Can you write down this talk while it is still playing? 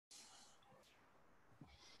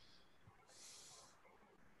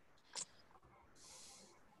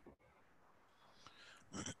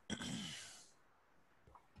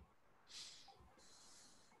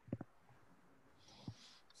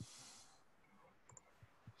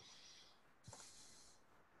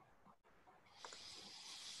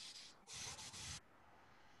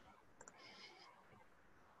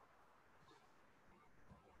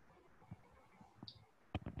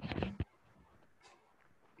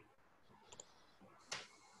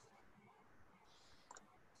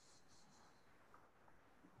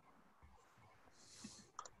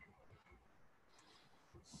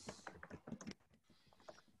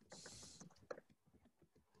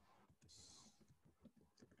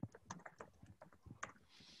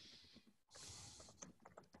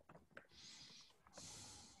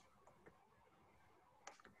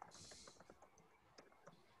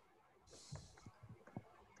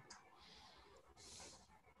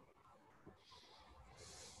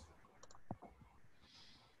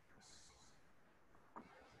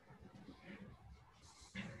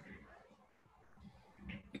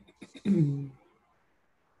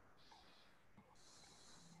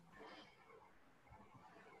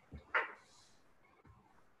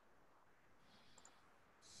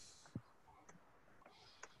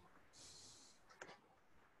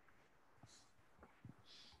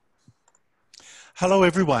Hello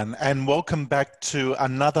everyone, and welcome back to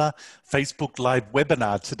another Facebook Live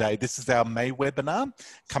webinar today. This is our May webinar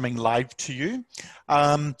coming live to you.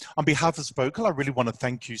 On behalf of Spokle, I really want to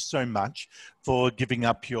thank you so much for giving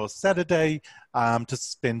up your Saturday to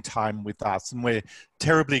spend time with us. And we're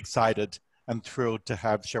terribly excited and thrilled to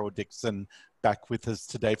have Cheryl Dickson back with us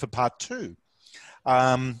today for part 2.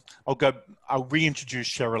 I'll reintroduce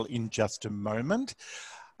Cheryl in just a moment.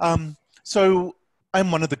 I'm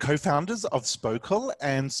one of the co-founders of Spokle,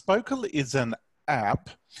 and Spokle is an app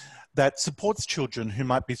that supports children who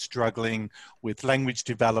might be struggling with language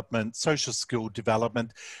development, social skill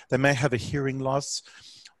development. They may have a hearing loss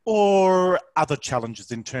or other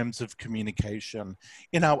challenges in terms of communication.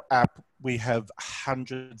 In our app, we have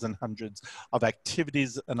hundreds and hundreds of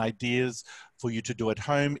activities and ideas for you to do at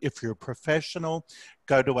home. If you're a professional,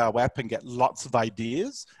 go to our app and get lots of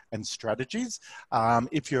ideas and strategies.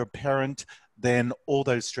 If you're a parent, then all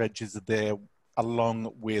those strategies are there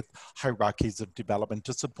along with hierarchies of development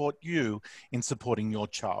to support you in supporting your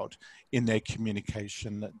child in their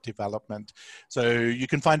communication development. So you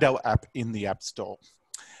can find our app in the App Store.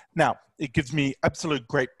 Now, it gives me absolute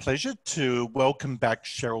great pleasure to welcome back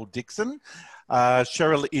Cheryl Dickson.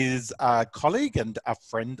 Cheryl is a colleague and a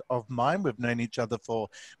friend of mine. We've known each other for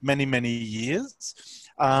many, many years.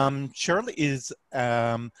 Cheryl is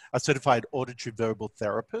a certified auditory verbal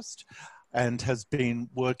therapist and has been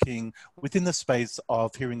working within the space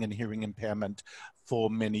of hearing and hearing impairment for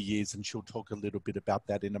many years, and she'll talk a little bit about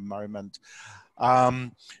that in a moment.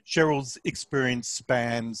 Cheryl's experience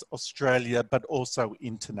spans Australia, but also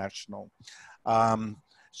international.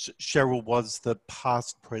 Cheryl was the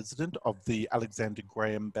past president of the Alexander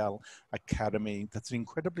Graham Bell Academy. That's an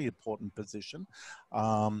incredibly important position.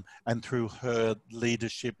 And through her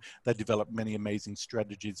leadership, they developed many amazing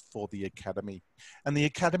strategies for the Academy. And the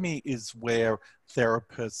Academy is where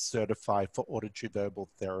therapists certify for auditory verbal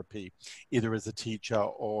therapy, either as a teacher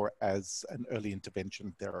or as an early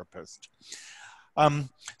intervention therapist.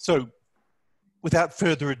 So without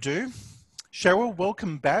further ado, Cheryl,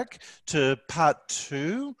 welcome back to part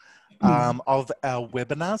 2 of our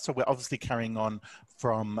webinar. So we're obviously carrying on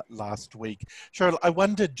from last week. Cheryl, I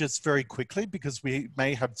wondered just very quickly, because we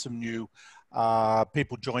may have some new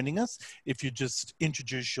people joining us, if you just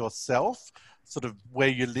introduce yourself, sort of where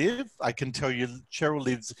you live. I can tell you Cheryl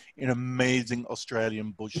lives in amazing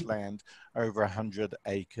Australian bushland, over 100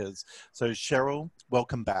 acres. So Cheryl,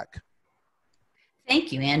 welcome back.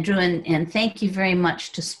 Thank you, Andrew, and thank you very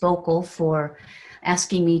much to Spokle for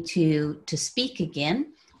asking me to speak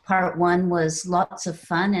again. Part 1 was lots of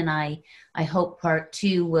fun, and I hope part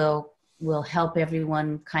 2 will help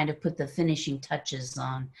everyone kind of put the finishing touches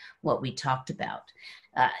on what we talked about.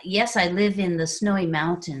 Yes, I live in the snowy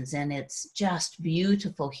mountains, and it's just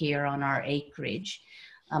beautiful here on our acreage.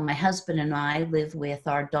 My husband and I live with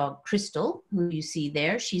our dog Crystal, who you see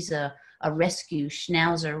there. She's a rescue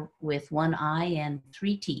schnauzer with 1 eye and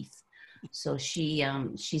 3 teeth. So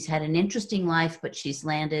she's had an interesting life, but she's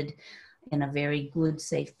landed in a very good,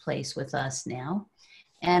 safe place with us now.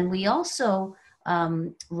 And we also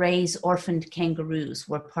raise orphaned kangaroos.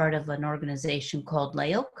 We're part of an organization called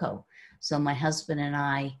Laoko. So my husband and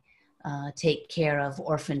I take care of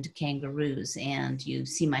orphaned kangaroos. And you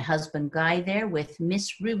see my husband Guy there with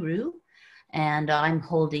Miss Ruru, and I'm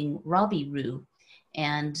holding Robbie Roo.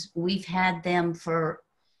 And we've had them for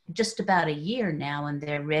just about a year now, and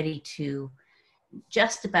they're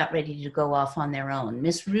just about ready to go off on their own.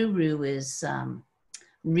 Miss Ruru is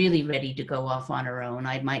really ready to go off on her own.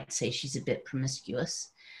 I might say she's a bit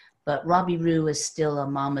promiscuous, but Robbie Roo is still a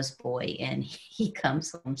mama's boy, and he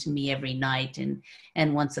comes home to me every night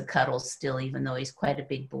and wants a cuddle still, even though he's quite a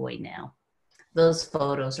big boy now. Those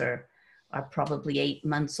photos are probably 8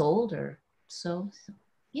 months old or so,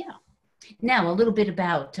 yeah. Now, a little bit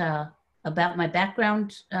about my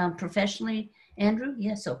background professionally, Andrew.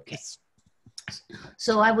 Yes, okay.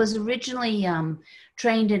 So I was originally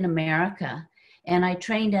trained in America, and I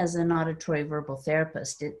trained as an auditory verbal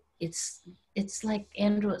therapist. It's like,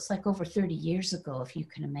 Andrew, it's like over 30 years ago, if you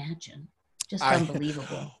can imagine. Just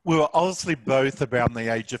unbelievable. We were obviously both around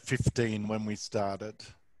the age of 15 when we started.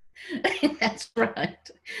 That's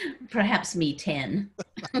right. Perhaps me 10.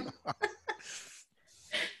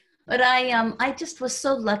 But I just was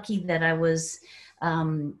so lucky that I was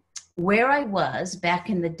where I was back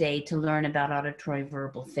in the day to learn about auditory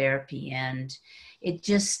verbal therapy. And it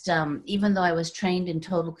just, even though I was trained in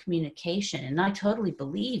total communication, and I totally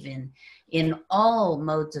believe in all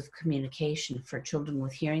modes of communication for children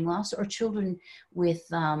with hearing loss or children with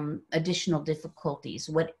additional difficulties,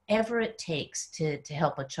 whatever it takes to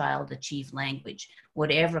help a child achieve language,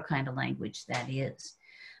 whatever kind of language that is.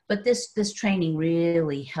 But this training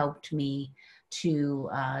really helped me to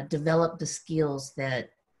develop the skills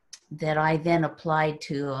that I then applied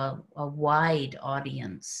to a wide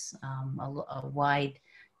audience, a wide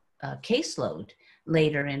caseload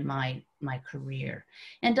later in my career.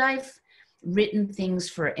 And I've written things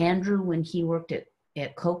for Andrew when he worked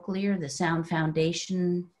at Cochlear, the Sound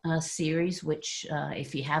Foundation series, which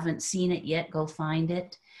if you haven't seen it yet, go find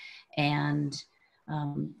it. And,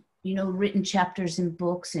 you know, written chapters in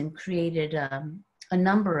books and created a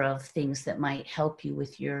number of things that might help you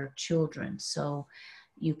with your children. So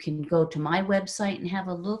you can go to my website and have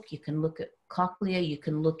a look. You can look at Cochlear. You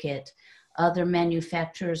can look at other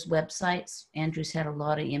manufacturers' websites. Andrew's had a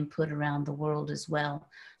lot of input around the world as well.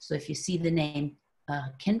 So if you see the name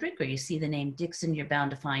Kendrick or you see the name Dickson, you're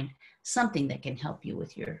bound to find something that can help you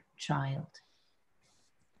with your child.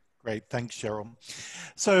 Great, thanks, Cheryl.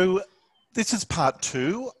 So this is part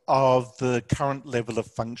 2 of the current level of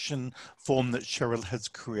function form that Cheryl has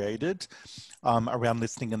created around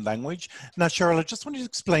listening and language. Now, Cheryl, I just wanted to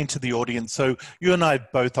explain to the audience, so you and I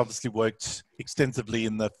both obviously worked extensively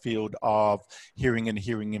in the field of hearing and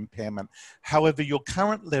hearing impairment. However, your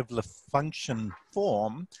current level of function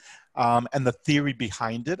form and the theory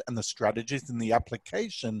behind it and the strategies and the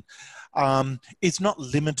application is not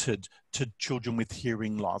limited to children with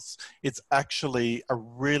hearing loss. It's actually a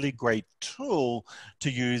really great tool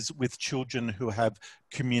to use with children who have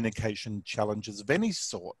communication challenges of any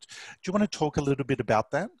sort. Do you want to talk a little bit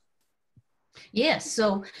about that? Yes,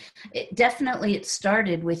 so it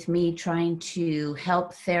started with me trying to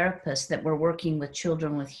help therapists that were working with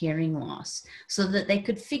children with hearing loss so that they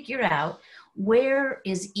could figure out where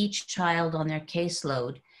is each child on their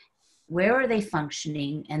caseload, where are they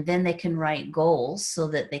functioning, and then they can write goals so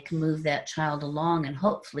that they can move that child along and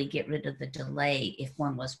hopefully get rid of the delay if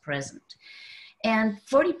one was present. And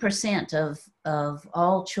 40% of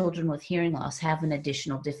all children with hearing loss have an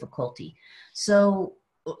additional difficulty. So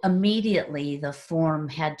immediately the form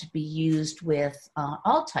had to be used with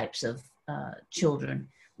all types of children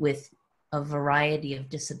with a variety of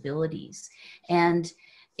disabilities. And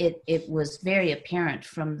it was very apparent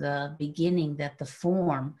from the beginning that the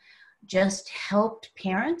form just helped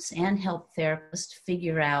parents and helped therapists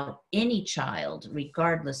figure out any child,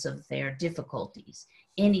 regardless of their difficulties,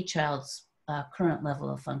 any child's current level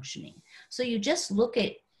of functioning. So you just look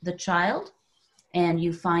at the child and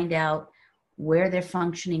you find out where they're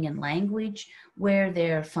functioning in language, where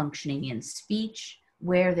they're functioning in speech,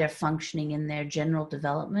 where they're functioning in their general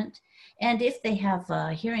development. And if they have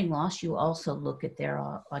hearing loss, you also look at their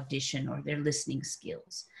audition or their listening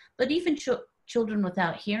skills. But even children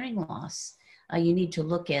without hearing loss, you need to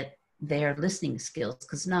look at their listening skills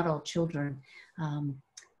because not all children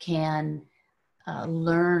can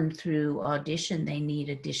learn through audition. They need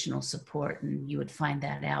additional support, and you would find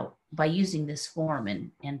that out by using this form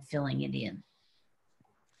and filling it in.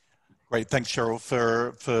 Great, thanks Cheryl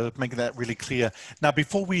for making that really clear. Now,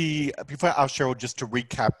 before I ask Cheryl just to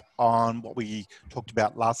recap on what we talked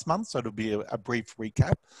about last month, so it'll be a brief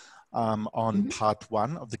recap on part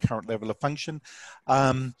 1 of the current level of function.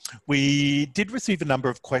 We did receive a number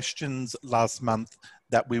of questions last month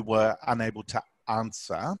that we were unable to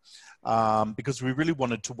answer because we really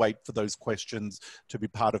wanted to wait for those questions to be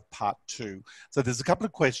part of part 2. So there's a couple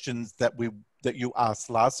of questions that you asked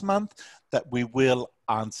last month that we will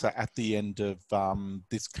answer at the end of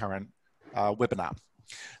this current webinar.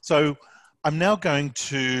 So I'm now going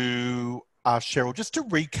to ask Cheryl just to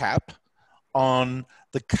recap on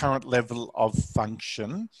the current level of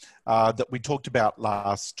function that we talked about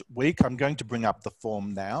last week. I'm going to bring up the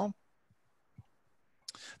form now.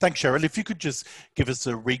 Thanks, Cheryl. If you could just give us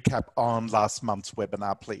a recap on last month's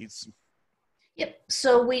webinar, please. Yep.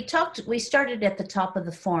 So we started at the top of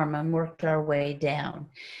the form and worked our way down.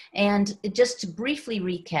 And just to briefly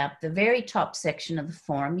recap, the very top section of the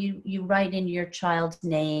form, you write in your child's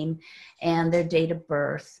name and their date of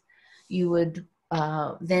birth. You would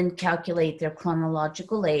then calculate their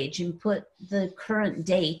chronological age and put the current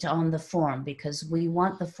date on the form because we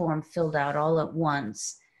want the form filled out all at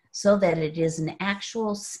once so that it is an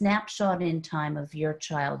actual snapshot in time of your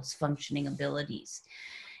child's functioning abilities.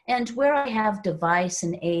 And where I have device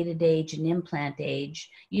and aided age and implant age,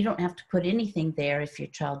 you don't have to put anything there if your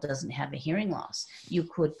child doesn't have a hearing loss. You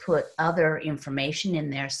could put other information in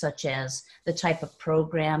there, such as the type of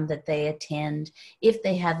program that they attend, if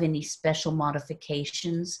they have any special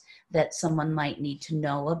modifications that someone might need to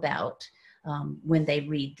know about when they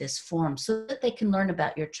read this form, so that they can learn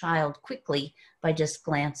about your child quickly by just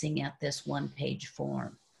glancing at this one-page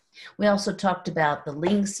form. We also talked about the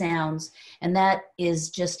ling sounds, and that is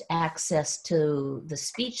just access to the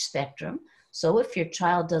speech spectrum. So if your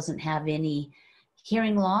child doesn't have any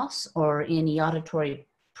hearing loss or any auditory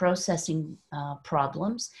processing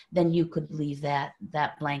problems, then you could leave that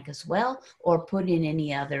blank as well, or put in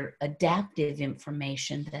any other adaptive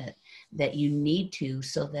information that you need to,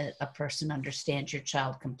 so that a person understands your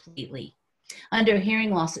child completely. Under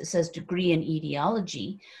hearing loss, it says degree in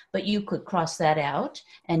etiology, but you could cross that out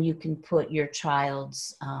and you can put your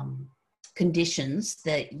child's conditions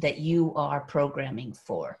that you are programming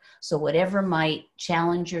for. So whatever might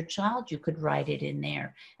challenge your child, you could write it in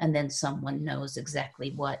there, and then someone knows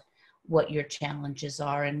exactly what your challenges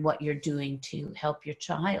are and what you're doing to help your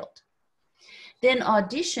child. Then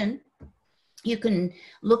audition, you can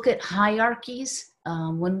look at hierarchies.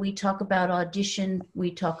 When we talk about audition,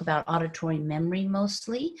 we talk about auditory memory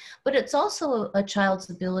mostly, but it's also a child's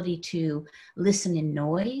ability to listen in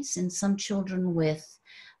noise. And some children with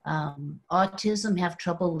autism have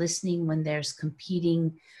trouble listening when there's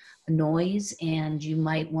competing noise, and you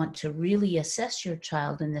might want to really assess your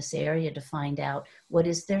child in this area to find out what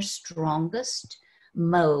is their strongest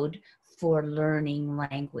mode for learning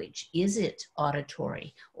language. Is it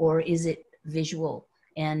auditory or is it visual?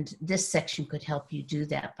 And this section could help you do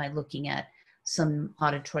that by looking at some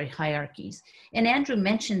auditory hierarchies. And Andrew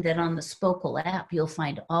mentioned that on the Spokle app, you'll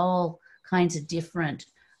find all kinds of different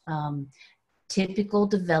typical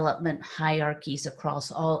development hierarchies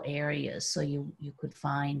across all areas. So you could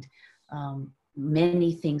find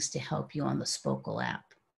many things to help you on the Spokle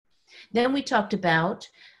app. Then we talked about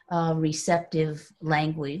receptive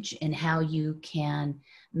language and how you can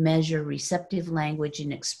measure receptive language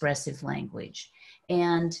and expressive language.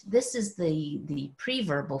 And this is the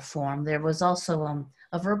pre-verbal form. There was also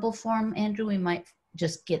a verbal form. Andrew, we might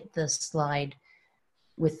just get the slide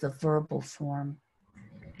with the verbal form.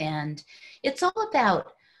 And it's all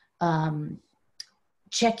about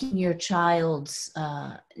checking your child's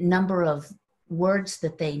number of words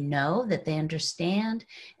that they know, that they understand,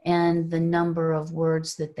 and the number of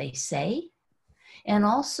words that they say. And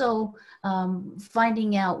also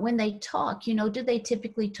finding out when they talk, you know, do they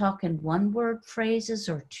typically talk in one-word phrases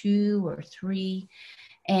or two or three?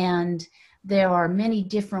 And there are many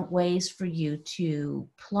different ways for you to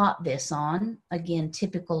plot this on, again,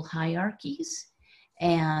 typical hierarchies.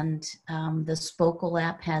 And the Spokle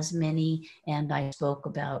app has many, and I spoke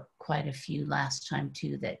about quite a few last time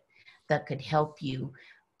too that could help you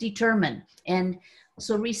determine. And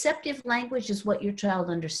so receptive language is what your child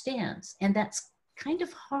understands, and that's kind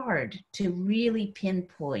of hard to really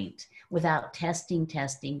pinpoint without testing.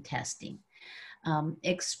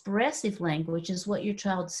 Expressive language is what your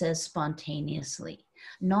child says spontaneously,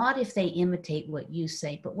 not if they imitate what you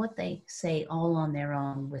say, but what they say all on their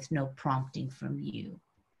own with no prompting from you.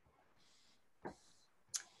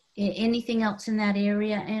 Anything else in that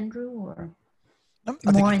area, Andrew, or I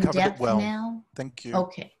think more you've in covered it depth well. now? Thank you.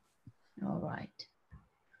 Okay, all right.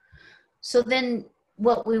 So then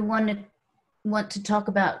what we want to talk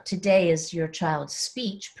about today is your child's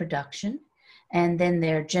speech production, and then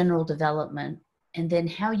their general development, and then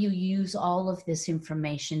how you use all of this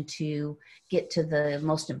information to get to the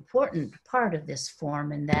most important part of this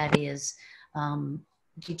form, and that is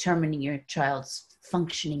determining your child's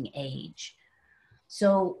functioning age.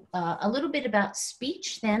 So a little bit about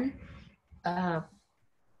speech then.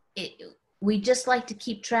 We just like to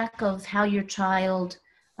keep track of how your child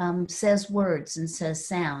says words and says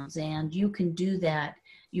sounds, and you can do that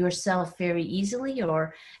yourself very easily,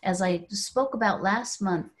 or as I spoke about last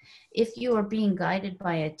month, if you are being guided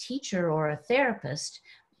by a teacher or a therapist,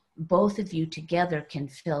 both of you together can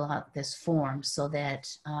fill out this form so that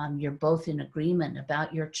you're both in agreement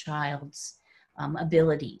about your child's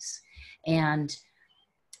abilities. And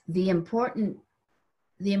the important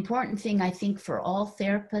thing, I think, for all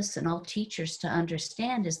therapists and all teachers to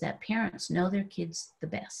understand is that parents know their kids the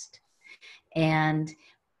best. And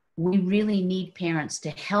we really need parents to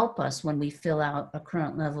help us when we fill out a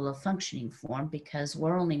current level of functioning form, because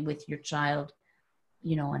we're only with your child,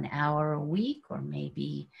 you know, an hour a week, or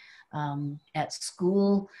maybe at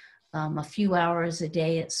school, a few hours a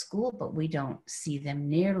day at school, but we don't see them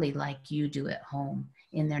nearly like you do at home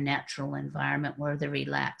in their natural environment where they're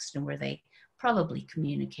relaxed and where they probably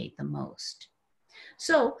communicate the most.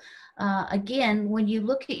 So again, when you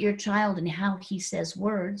look at your child and how he says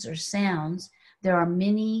words or sounds, there are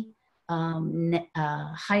many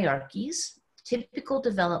hierarchies, typical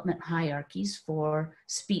development hierarchies for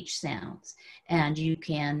speech sounds. And you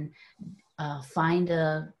can find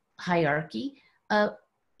a hierarchy.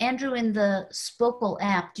 Andrew, in the Spokle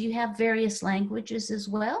app, do you have various languages as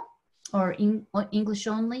well? Or English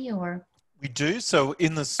only, or? We do. So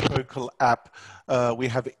in the Spokle app, we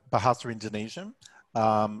have Bahasa Indonesian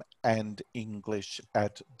and English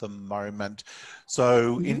at the moment.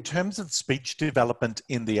 So in terms of speech development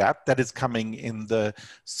in the app, that is coming in the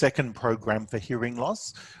second program for hearing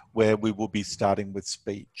loss, where we will be starting with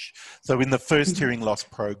speech. So in the first hearing loss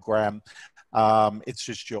program, it's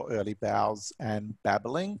just your early vowels and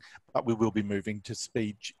babbling, but we will be moving to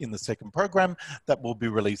speech in the second program that will be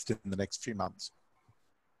released in the next few months.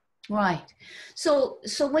 Right. So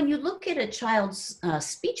when you look at a child's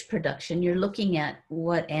speech production, you're looking at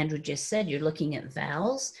what Andrew just said. You're looking at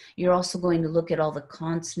vowels. You're also going to look at all the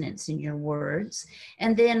consonants in your words.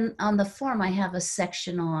 And then on the form, I have a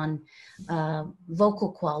section on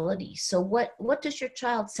vocal quality. So what does your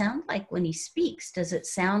child sound like when he speaks? Does it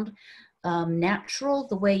sound natural,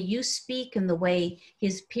 the way you speak and the way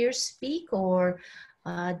his peers speak? Or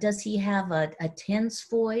does he have a tense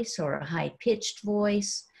voice or a high-pitched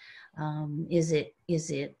voice? Is it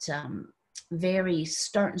very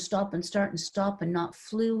start and stop and not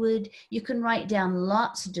fluid? You can write down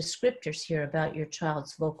lots of descriptors here about your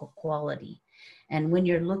child's vocal quality. And when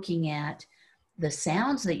you're looking at the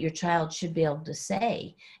sounds that your child should be able to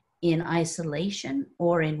say in isolation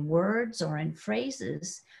or in words or in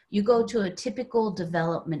phrases, you go to a typical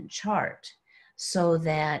development chart so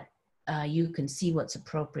that you can see what's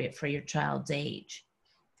appropriate for your child's age.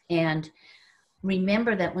 And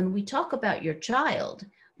remember that when we talk about your child,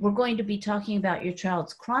 we're going to be talking about your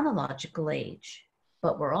child's chronological age,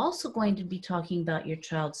 but we're also going to be talking about your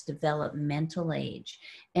child's developmental age.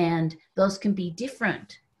 And those can be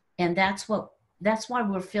different. And that's why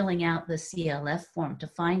we're filling out the CLF form, to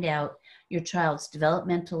find out your child's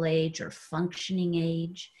developmental age or functioning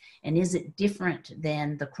age. And is it different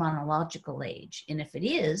than the chronological age? And if it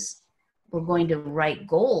is, we're going to write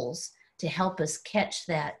goals to help us catch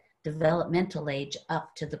that developmental age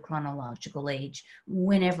up to the chronological age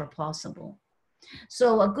whenever possible.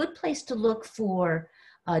 So a good place to look for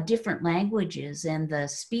different languages and the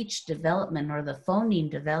speech development or the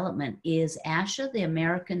phoneme development is ASHA, the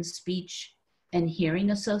American Speech and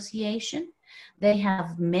Hearing Association. They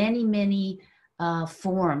have many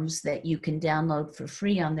forms that you can download for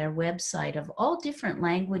free on their website of all different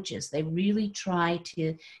languages. They really try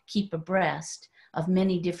to keep abreast of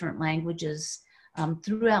many different languages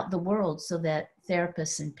throughout the world, so that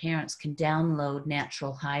therapists and parents can download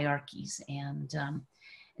natural hierarchies. And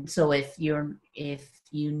so if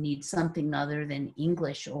you need something other than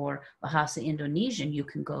English or Bahasa Indonesian, you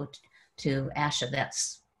can go to ASHA.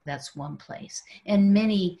 That's one place. And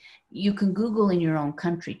many you can Google in your own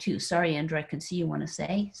country too. Sorry, Andrew, I can see you want to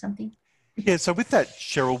say something. Yeah, so with that,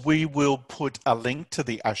 Cheryl, we will put a link to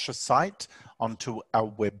the ASHA site onto our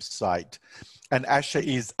website. And ASHA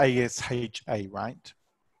is ASHA, right?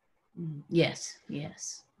 Yes.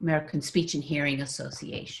 American Speech and Hearing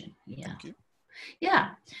Association. Yeah. Thank you.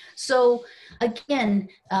 Yeah. So again,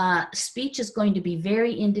 speech is going to be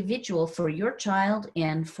very individual for your child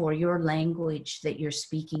and for your language that you're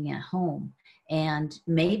speaking at home. And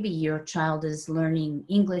maybe your child is learning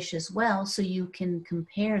English as well, so you can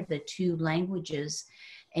compare the two languages.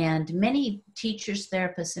 And many teachers,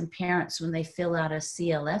 therapists, and parents, when they fill out a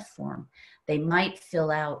CLF form, they might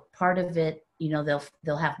fill out part of it,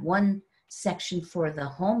 they'll have one section for the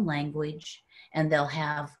home language, and they'll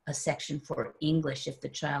have a section for English if the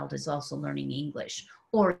child is also learning English,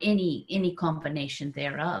 or any combination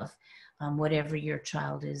thereof, whatever your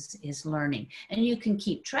child is learning. And you can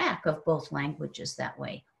keep track of both languages that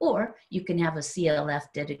way. Or you can have a CLF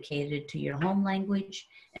dedicated to your home language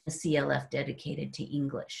and a CLF dedicated to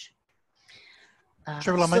English.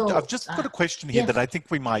 Cheryl, I've just got a question here that I think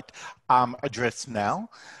we might address now.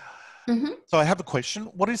 So I have a question.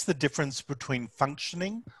 What is the difference between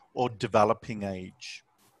functioning or developing age?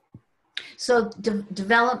 So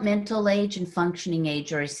developmental age and functioning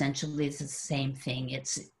age are essentially the same thing.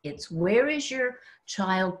 It's where is your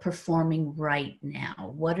child performing right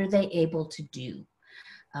now? What are they able to do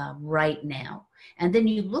right now? And then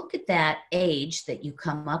you look at that age that you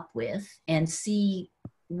come up with and see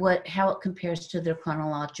how it compares to their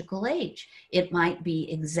chronological age. It might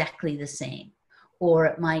be exactly the same, or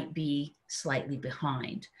it might be slightly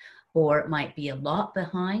behind. or it might be a lot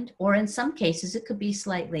behind, or in some cases it could be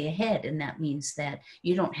slightly ahead, and that means that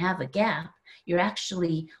you don't have a gap. You're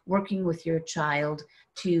actually working with your child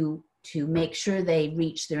to make sure they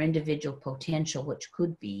reach their individual potential, which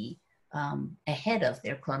could be ahead of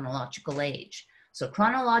their chronological age. So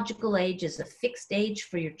chronological age is a fixed age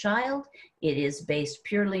for your child. It is based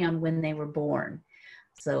purely on when they were born.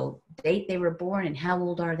 So date they were born and how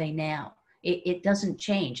old are they now? It doesn't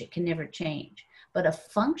change. It can never change. But a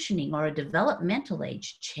functioning or a developmental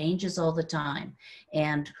age changes all the time.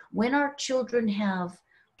 And when our children have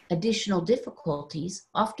additional difficulties,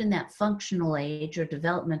 often that functional age or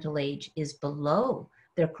developmental age is below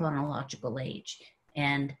their chronological age.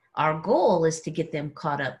 And our goal is to get them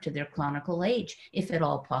caught up to their chronological age, if at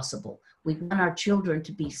all possible. We want our children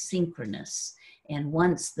to be synchronous. And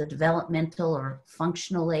once the developmental or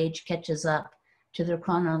functional age catches up to their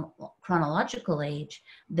chronological age,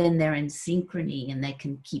 then they're in synchrony and they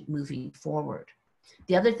can keep moving forward.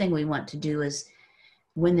 The other thing we want to do is,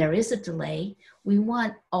 when there is a delay, we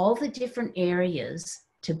want all the different areas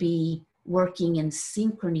to be working in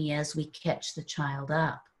synchrony as we catch the child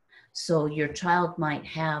up. So your child might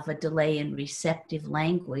have a delay in receptive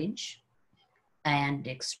language and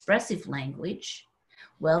expressive language.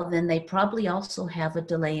 Well, then they probably also have a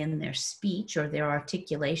delay in their speech or their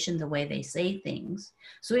articulation, the way they say things.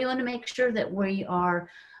 So we want to make sure that we are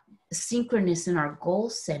synchronous in our goal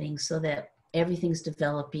setting so that everything's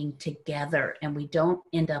developing together and we don't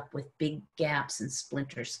end up with big gaps and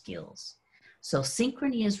splinter skills. So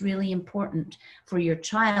synchrony is really important for your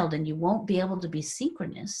child, and you won't be able to be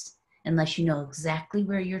synchronous unless you know exactly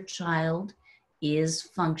where your child is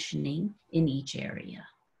functioning in each area.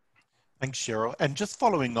 Thanks, Cheryl. And just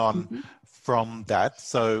following on from that,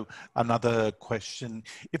 so another question.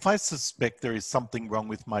 If I suspect there is something wrong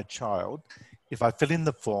with my child, if I fill in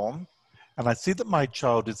the form and I see that my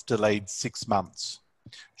child is delayed 6 months,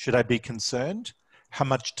 should I be concerned? How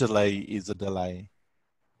much delay is a delay?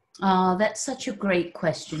 Oh, that's such a great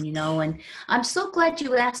question, you know, and I'm so glad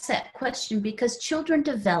you asked that question, because children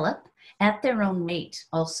develop at their own rate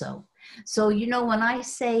also. So, you know, when I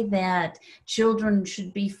say that children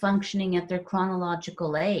should be functioning at their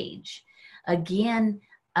chronological age, again,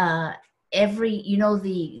 the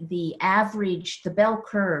average, the bell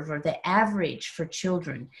curve or the average for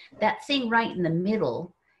children, that thing right in the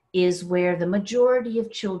middle is where the majority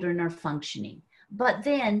of children are functioning. But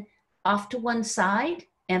then off to one side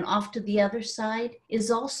and off to the other side is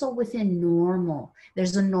also within normal.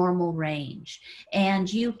 There's a normal range.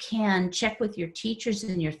 And you can check with your teachers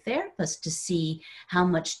and your therapist to see how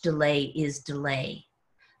much delay is delay.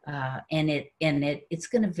 It's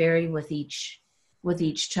going to vary with each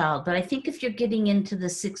child. But I think if you're getting into the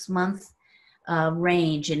 6-month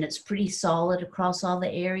range and it's pretty solid across all the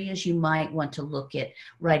areas, you might want to look at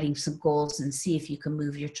writing some goals and see if you can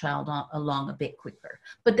move your child along a bit quicker.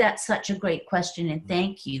 But that's such a great question, and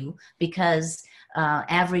thank you, because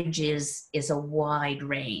average is a wide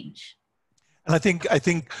range. And I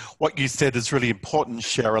think what you said is really important,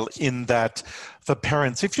 Cheryl, in that for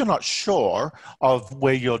parents, if you're not sure of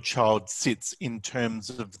where your child sits in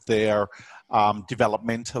terms of their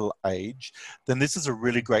developmental age, then this is a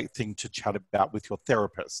really great thing to chat about with your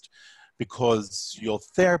therapist, because your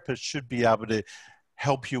therapist should be able to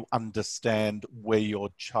help you understand where your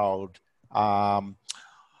child,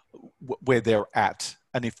 where they're at,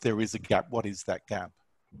 and if there is a gap, what is that gap?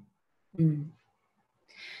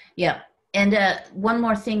 Yeah. And one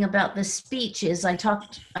more thing about the speech is, I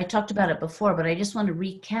talked about it before, but I just want to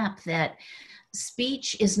recap that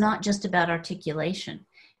speech is not just about articulation.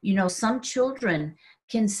 You know, some children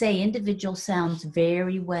can say individual sounds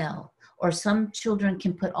very well, or some children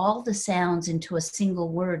can put all the sounds into a single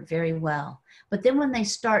word very well. But then when they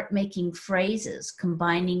start making phrases,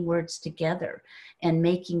 combining words together and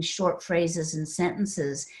making short phrases and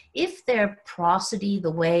sentences, if their prosody, the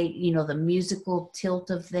way, you know, the musical tilt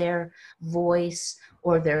of their voice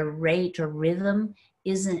or their rate or rhythm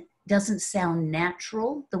doesn't sound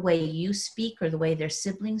natural the way you speak or the way their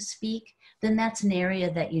siblings speak, then that's an area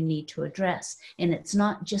that you need to address. And it's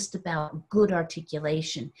not just about good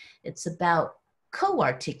articulation. It's about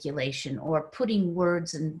co-articulation, or putting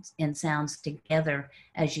words and sounds together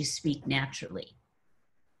as you speak naturally.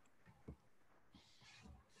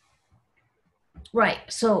 Right.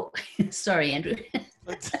 So, sorry, Andrew.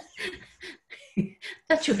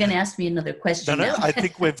 Thought you were going to ask me another question. No, I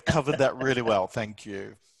think we've covered that really well. Thank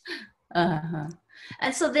you.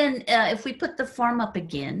 And so then if we put the form up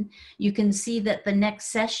again, you can see that the next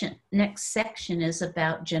section is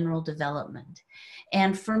about general development.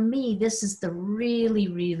 And for me, this is the really,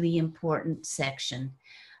 really important section.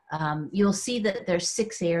 You'll see that there's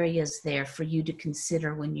 6 areas there for you to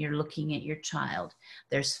consider when you're looking at your child.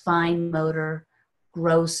 There's fine motor,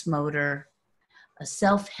 gross motor,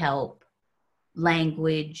 self-help,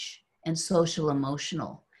 language, and social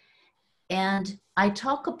emotional. And I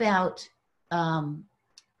talk about,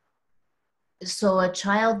 so a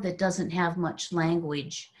child that doesn't have much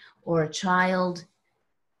language, or a child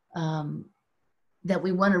that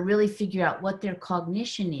we want to really figure out what their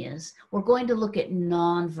cognition is, we're going to look at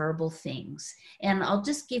nonverbal things. And I'll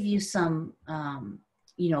just give you some,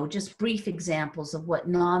 just brief examples of what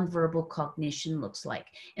nonverbal cognition looks like.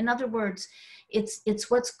 In other words,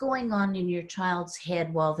 it's what's going on in your child's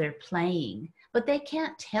head while they're playing, but they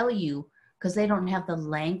can't tell you because they don't have the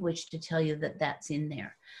language to tell you that that's in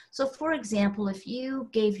there. So for example, if you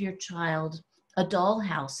gave your child a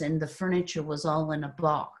dollhouse and the furniture was all in a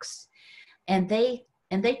box, and they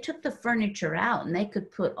took the furniture out, and they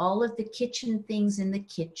could put all of the kitchen things in the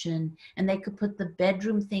kitchen, and they could put the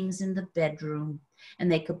bedroom things in the bedroom,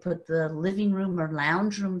 and they could put the living room or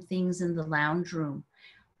lounge room things in the lounge room.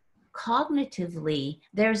 Cognitively,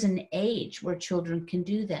 there's an age where children can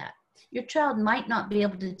do that. Your child might not be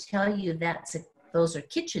able to tell you those are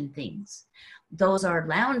kitchen things, those are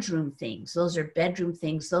lounge room things, those are bedroom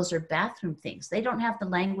things, those are bathroom things. They don't have the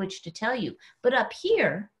language to tell you. But up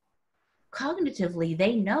here, cognitively,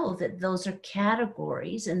 they know that those are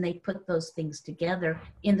categories, and they put those things together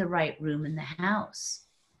in the right room in the house.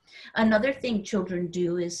 Another thing children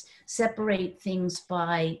do is separate things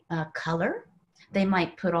by color. They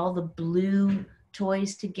might put all the blue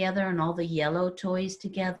toys together and all the yellow toys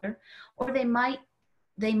together, or they might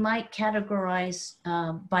categorize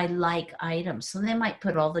by like items. So they might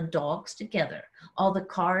put all the dogs together, all the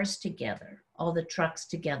cars together, all the trucks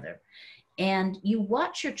together. And you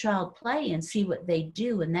watch your child play and see what they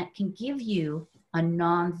do, and that can give you a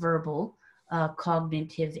nonverbal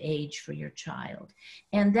cognitive age for your child.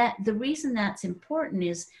 And that the reason that's important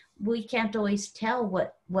is we can't always tell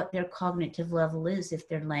what their cognitive level is if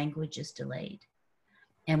their language is delayed.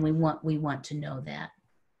 And we want to know that.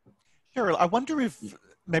 Cheryl, I wonder if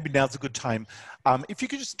maybe now's a good time, if you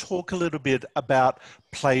could just talk a little bit about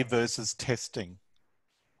play versus testing.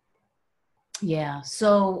 Yeah,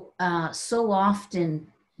 so often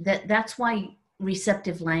that's why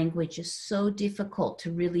receptive language is so difficult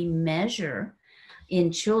to really measure in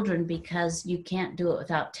children, because you can't do it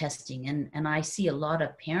without testing. And I see a lot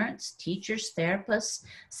of parents, teachers, therapists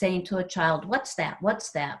saying to a child, what's that?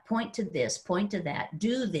 What's that? Point to this, point to that,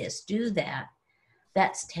 do this, do that.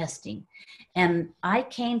 That's testing. And I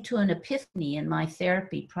came to an epiphany in my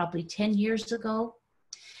therapy probably 10 years ago,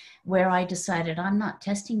 where I decided I'm not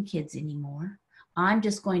testing kids anymore. I'm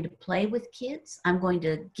just going to play with kids. I'm going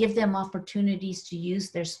to give them opportunities to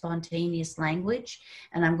use their spontaneous language,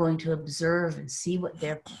 and I'm going to observe and see what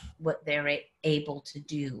they're able to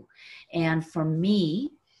do. And for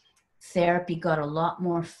me, therapy got a lot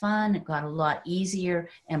more fun. It got a lot easier,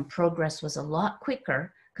 and progress was a lot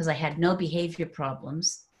quicker because I had no behavior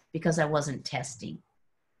problems because I wasn't testing.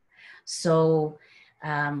 So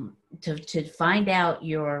to find out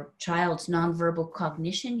your child's nonverbal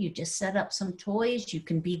cognition, you just set up some toys. You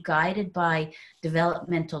can be guided by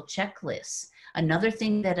developmental checklists. Another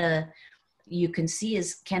thing that you can see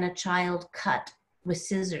is, can a child cut with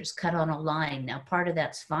scissors, cut on a line? Now, part of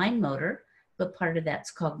that's fine motor, but part of that's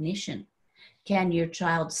cognition. Can your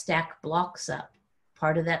child stack blocks up?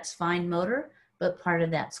 Part of that's fine motor, but part of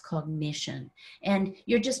that's cognition. And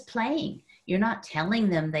you're just playing. You're not telling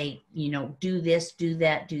them they, do this, do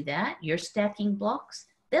that, do that. You're stacking blocks.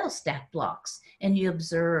 They'll stack blocks. And you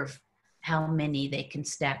observe how many they can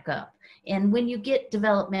stack up. And when you get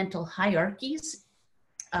developmental hierarchies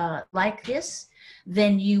like this,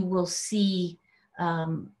 then you will see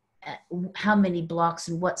how many blocks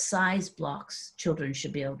and what size blocks children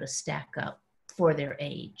should be able to stack up for their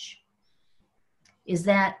age. Is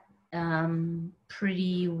that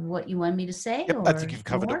pretty what you want me to say? Yep, or I think you've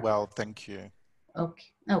covered more? it well. Thank you.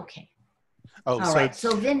 Okay. Oh, all right.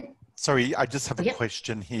 So then, sorry, I just have a yep.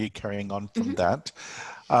 question here carrying on from that.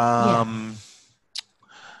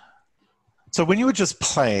 So when you were just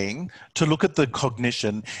playing, to look at the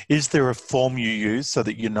cognition, is there a form you use so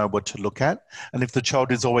that you know what to look at? And if the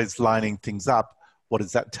child is always lining things up, what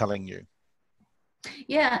is that telling you?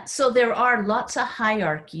 Yeah, so there are lots of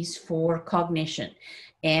hierarchies for cognition,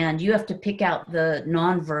 and you have to pick out the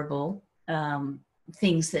nonverbal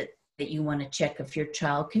things that you want to check if your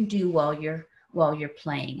child can do while you're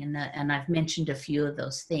playing. And I've mentioned a few of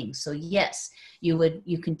those things. So yes, you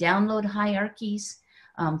can download hierarchies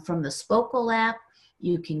from the Spokle app.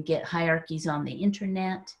 You can get hierarchies on the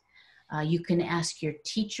internet. You can ask your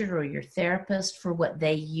teacher or your therapist for what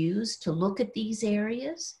they use to look at these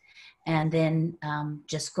areas, and then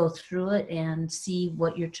just go through it and see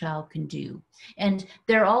what your child can do. And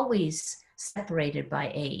they're always separated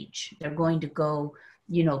by age. They're going to go,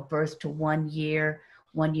 you know, birth to 1 year,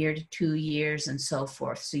 1 year to 2 years, and so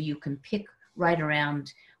forth. So you can pick right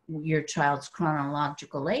around your child's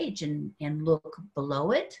chronological age and look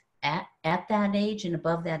below it at that age and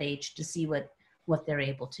above that age to see what they're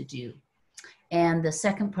able to do. And the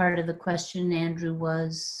second part of the question, Andrew,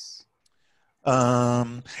 was?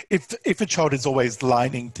 If a child is always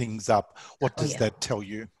lining things up, what does yeah. that tell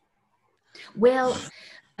you? Well,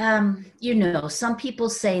 you know, some people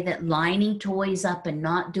say that lining toys up and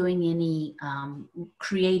not doing any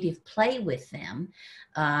creative play with them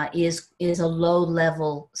is a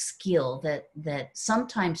low-level skill, that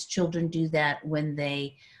sometimes children do that when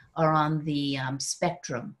they are on the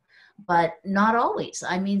spectrum, but not always.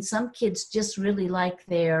 I mean, some kids just really like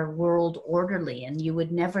their world orderly, and you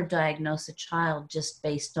would never diagnose a child just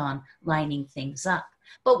based on lining things up.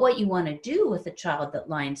 But what you want to do with a child that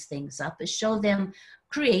lines things up is show them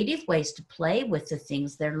creative ways to play with the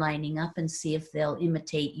things they're lining up and see if they'll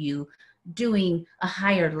imitate you doing a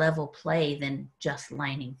higher level play than just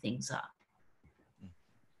lining things up.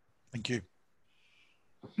 Thank you.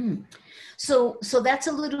 So that's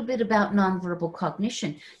a little bit about nonverbal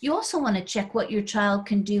cognition. You also want to check what your child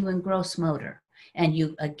can do in gross motor. And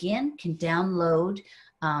you, again, can download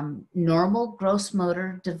normal gross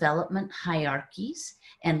motor development hierarchies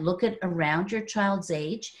and look at around your child's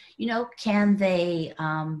age. You know, can they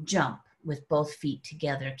jump with both feet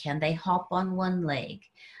together? Can they hop on one leg?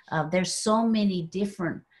 There's so many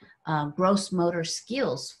different gross motor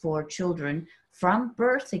skills for children from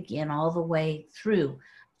birth, again, all the way through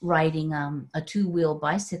riding a two-wheel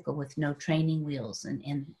bicycle with no training wheels,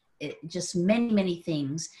 and just many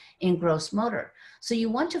things in gross motor. So you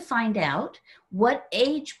want to find out what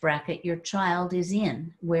age bracket your child is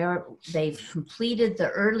in, where they've completed the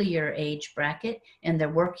earlier age bracket and they're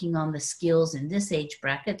working on the skills in this age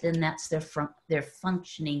bracket, then that's their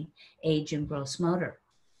functioning age in gross motor.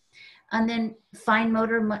 And then fine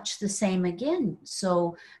motor, much the same again.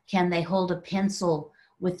 So can they hold a pencil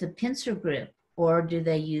with the pincer grip, or do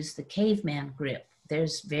they use the caveman grip?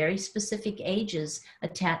 There's very specific ages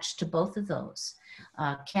attached to both of those.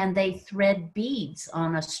 Can they thread beads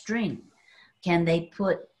on a string? Can they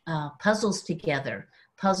put puzzles together?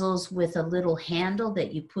 Puzzles with a little handle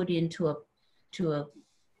that you put into a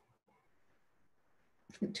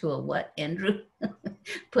what, Andrew?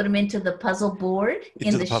 Put them into the puzzle board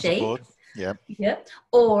in the shape. Board. Yeah. Yep.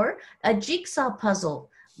 Or a jigsaw puzzle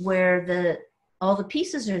where all the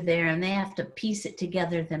pieces are there and they have to piece it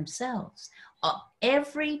together themselves.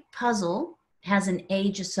 Every puzzle has an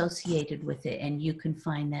age associated with it, and you can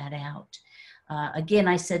find that out. Again,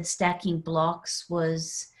 I said stacking blocks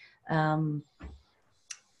was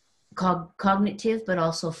cognitive, but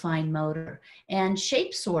also fine motor. And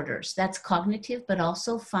shape sorters, that's cognitive, but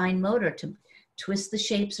also fine motor, to twist the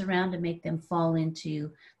shapes around to make them fall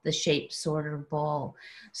into the shape sorter ball.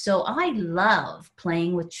 So I love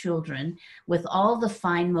playing with children with all the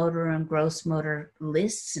fine motor and gross motor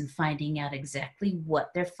lists and finding out exactly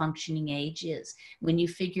what their functioning age is. When you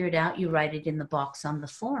figure it out, you write it in the box on the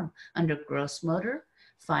form under gross motor,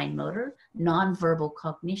 fine motor, nonverbal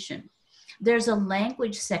cognition. There's a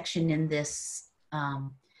language section in this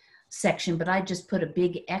section, but I just put a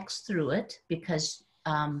big X through it because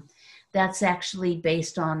that's actually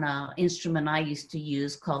based on an instrument I used to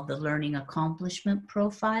use called the Learning Accomplishment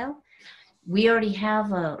Profile. We already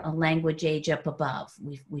have a language age up above.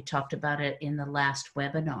 We talked about it in the last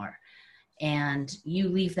webinar. And you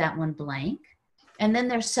leave that one blank. And then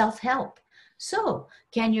there's self-help. So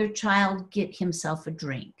can your child get himself a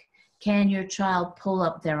drink? Can your child pull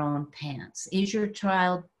up their own pants? Is your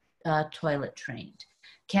child toilet trained?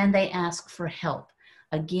 Can they ask for help?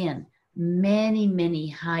 Again, many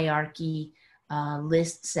hierarchy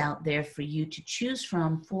lists out there for you to choose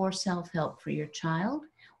from for self-help for your child.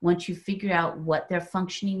 Once you figure out what their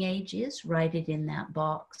functioning age is, write it in that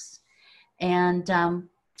box. And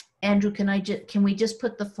Andrew, can we just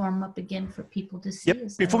put the form up again for people to see?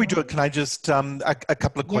 Yep. Before we do it, can I just a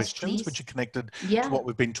couple of questions please. which are connected to what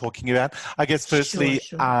we've been talking about? I guess firstly,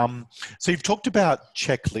 Sure. So you've talked about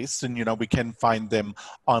checklists, and we can find them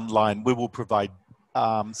online. We will provide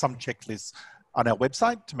some checklists on our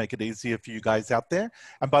website to make it easier for you guys out there.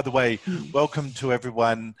 And by the way, welcome to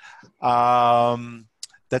everyone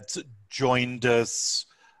that's joined us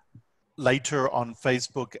later on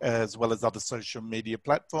Facebook as well as other social media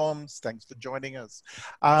platforms. Thanks for joining us.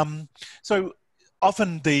 So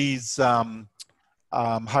often these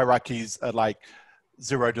hierarchies are like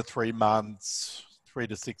 0 to 3 months, 3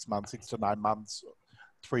 to 6 months, 6 to 9 months,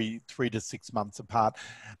 three to 6 months apart.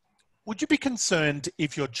 Would you be concerned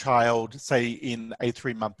if your child, say in a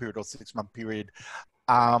 3-month period or 6-month period,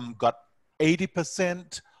 got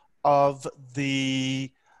 80% of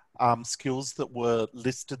the skills that were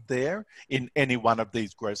listed there in any one of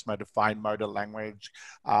these gross motor, fine motor, language,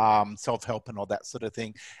 self-help and all that sort of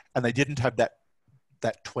thing, and they didn't have that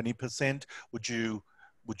 20%, would you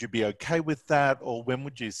be okay with that, or when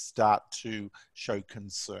would you start to show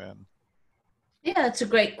concern? Yeah, that's a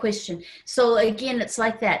great question. So again, it's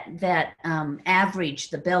like that average,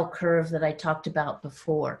 the bell curve that I talked about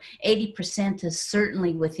before. 80% is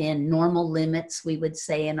certainly within normal limits, we would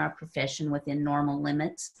say in our profession, within normal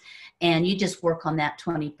limits. And you just work on that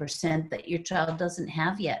 20% that your child doesn't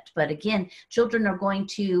have yet. But again, children are going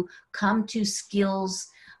to come to skills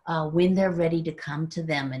when they're ready to come to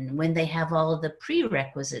them and when they have all of the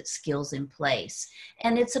prerequisite skills in place.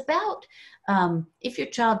 And it's about, if your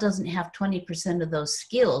child doesn't have 20% of those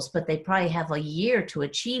skills, but they probably have a year to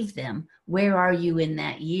achieve them, where are you in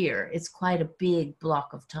that year? It's quite a big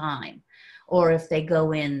block of time. Or if they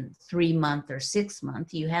go in 3-month or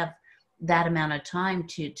 6-month, you have that amount of time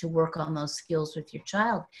to work on those skills with your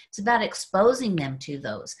child. It's about exposing them to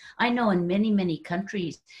those. I know in many, many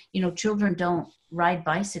countries, children don't ride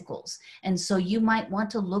bicycles. And so you might want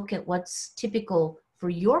to look at what's typical for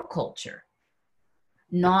your culture,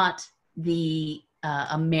 not the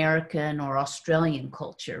American or Australian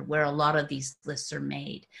culture where a lot of these lists are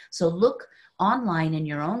made. So look online in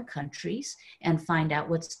your own countries and find out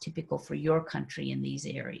what's typical for your country in these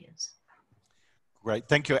areas. Great,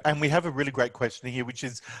 thank you. And we have a really great question here, which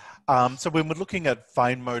is, so when we're looking at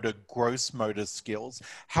fine motor, gross motor skills,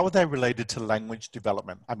 how are they related to language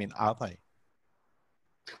development? I mean, are they?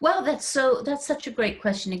 Well, that's such a great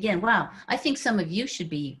question again. Wow. I think some of you should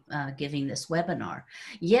be giving this webinar.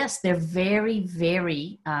 Yes, they're very,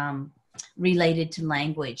 very related to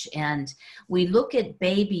language. And we look at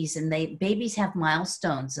babies and babies have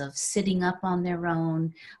milestones of sitting up on their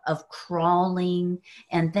own, of crawling,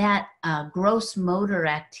 and that gross motor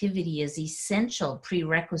activity is essential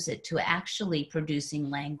prerequisite to actually producing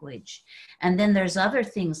language. And then there's other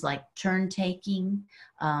things like turn taking,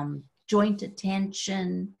 joint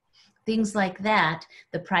attention, things like that,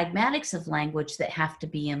 the pragmatics of language that have to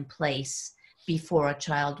be in place before a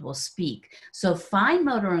child will speak. So fine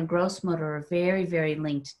motor and gross motor are very, very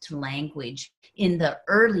linked to language in the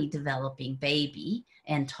early developing baby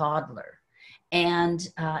and toddler. And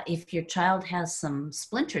if your child has some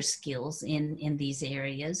splinter skills in these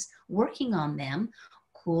areas, working on them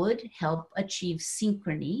could help achieve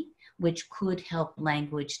synchrony, which could help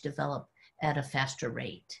language develop at a faster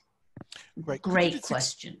rate. Great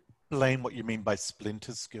question. Explain what you mean by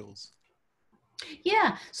splinter skills.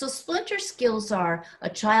 Yeah, so splinter skills are a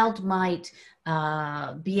child might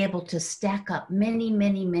be able to stack up many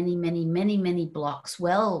blocks,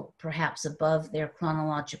 well, perhaps above their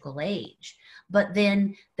chronological age, but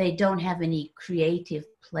then they don't have any creative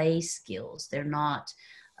play skills. They're not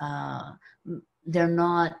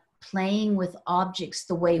playing with objects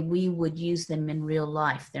the way we would use them in real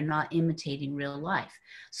life. They're not imitating real life.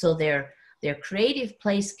 So their creative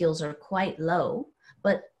play skills are quite low,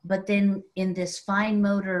 but then in this fine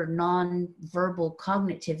motor, non-verbal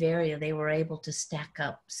cognitive area, they were able to stack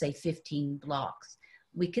up, say, 15 blocks.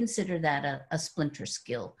 We consider that a splinter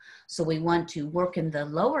skill. So we want to work in the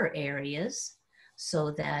lower areas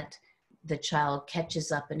so that the child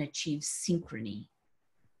catches up and achieves synchrony.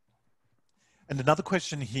 And another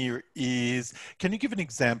question here is, can you give an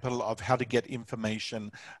example of how to get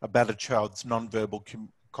information about a child's nonverbal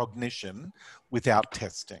cognition without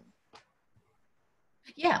testing?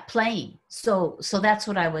 Yeah, playing. So that's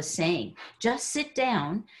what I was saying. Just sit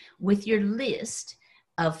down with your list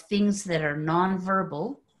of things that are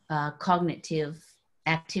nonverbal cognitive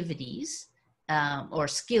activities or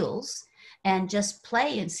skills, and just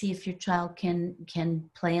play and see if your child can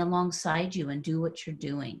play alongside you and do what you're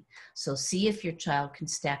doing. So see if your child can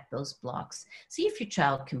stack those blocks. See if your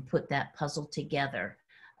child can put that puzzle together.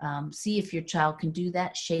 See if your child can do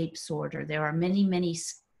that shape sorter. There are many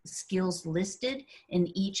skills listed in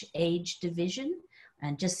each age division,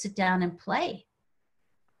 and just sit down and play.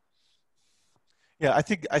 Yeah, I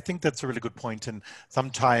think that's a really good point. And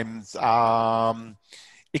sometimes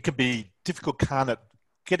it can be difficult, can't it,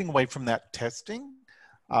 getting away from that testing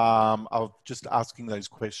of just asking those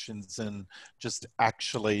questions and just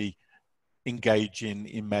actually engage in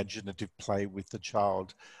imaginative play with the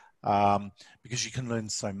child. because you can learn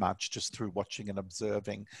so much just through watching and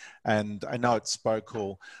observing. And I know at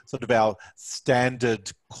Spokle, sort of our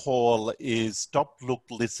standard call is stop, look,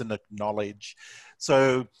 listen, acknowledge.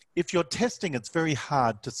 So if you're testing, it's very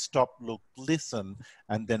hard to stop, look, listen,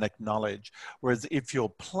 and then acknowledge. Whereas if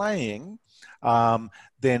you're playing,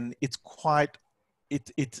 then it's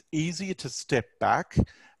it's easier to step back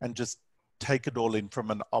and just take it all in from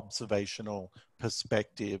an observational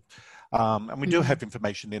perspective. And we do have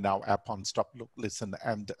information in our app on stop, look, listen,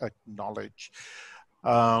 and acknowledge.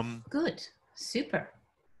 Good, super.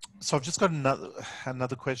 So I've just got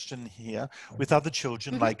another question here. With other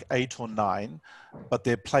children like 8 or 9, but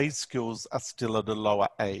their play skills are still at a lower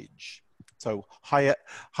age. So higher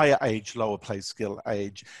age, lower play skill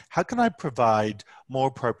age. How can I provide more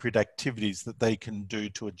appropriate activities that they can do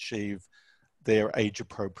to achieve their age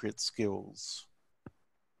appropriate skills?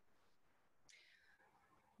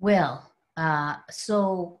 Well,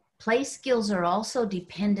 so play skills are also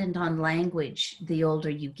dependent on language the older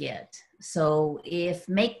you get. So if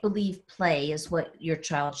make-believe play is what your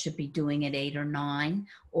child should be doing at 8 or 9,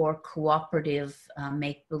 or cooperative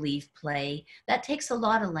make-believe play, that takes a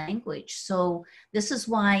lot of language. So this is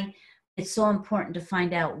why it's so important to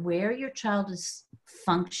find out where your child is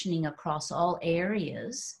functioning across all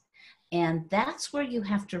areas. And that's where you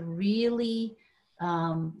have to really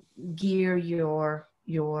gear your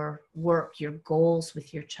work, your goals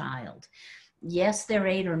with your child. Yes, they're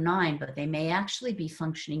 8 or 9, but they may actually be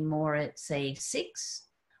functioning more at, say, 6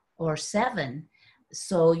 or 7.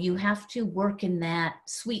 So you have to work in that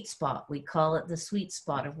sweet spot. We call it the sweet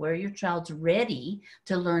spot of where your child's ready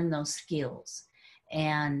to learn those skills.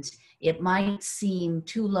 And it might seem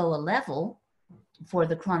too low a level for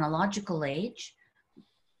the chronological age,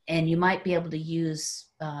 and you might be able to use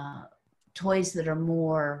toys that are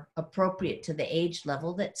more appropriate to the age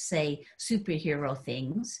level that say superhero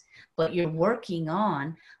things, but you're working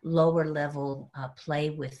on lower level play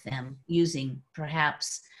with them using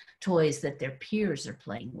perhaps toys that their peers are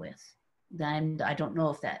playing with. And I don't know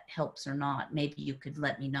if that helps or not. Maybe you could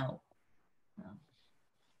let me know.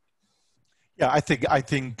 Yeah, I think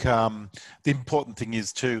the important thing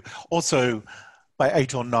is to also, by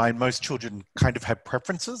 8 or 9, most children kind of have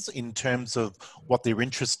preferences in terms of what they're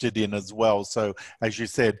interested in as well. So as you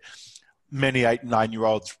said, many 8 and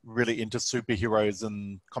 9-year-olds really into superheroes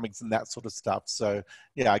and comics and that sort of stuff. So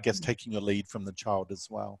yeah, I guess taking a lead from the child as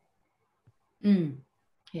well.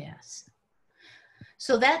 Yes.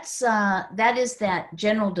 So that is that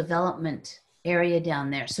general development area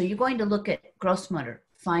down there. So you're going to look at gross motor,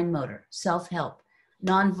 fine motor, self-help,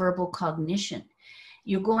 nonverbal cognition.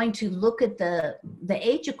 You're going to look at the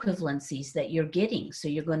age equivalencies that you're getting. So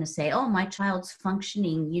you're going to say, oh, my child's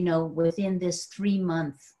functioning, you know, within this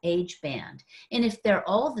 3-month age band. And if they're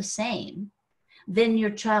all the same, then your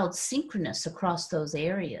child's synchronous across those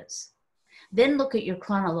areas. Then look at your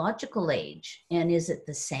chronological age. And is it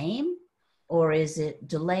the same or is it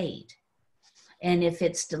delayed? And if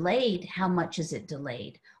it's delayed, how much is it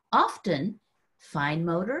delayed? Often, fine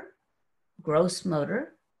motor, gross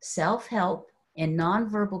motor, self-help, and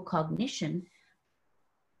nonverbal cognition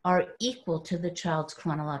are equal to the child's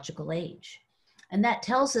chronological age. And that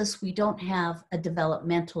tells us we don't have a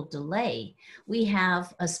developmental delay. We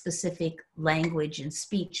have a specific language and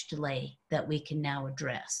speech delay that we can now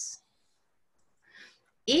address.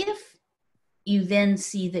 If you then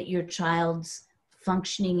see that your child's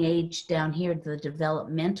functioning age down here, the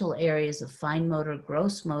developmental areas of fine motor,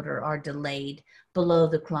 gross motor are delayed below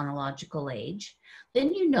the chronological age,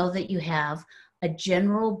 then you know that you have a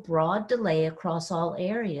general broad delay across all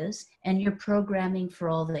areas and you're programming for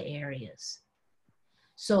all the areas.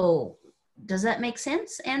 So does that make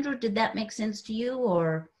sense, Andrew? Did that make sense to you,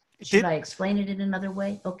 or should I explain it in another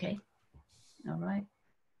way? Okay. All right.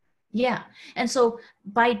 Yeah. And so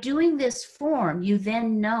by doing this form, you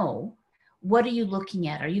then know, what are you looking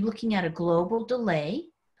at? Are you looking at a global delay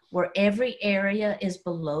where every area is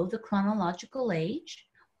below the chronological age,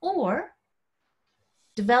 or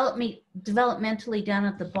developmentally down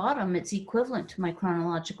at the bottom, it's equivalent to my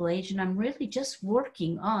chronological age, and I'm really just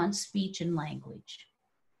working on speech and language,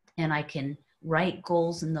 and I can write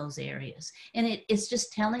goals in those areas. And it's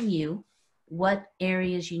just telling you what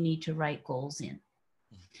areas you need to write goals in.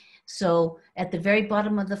 So at the very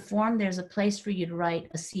bottom of the form, there's a place for you to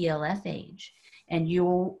write a CLF age, and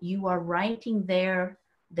you are writing there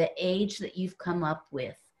the age that you've come up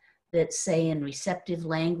with. That say in receptive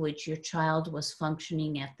language, your child was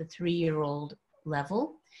functioning at the 3-year-old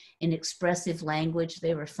level. In expressive language,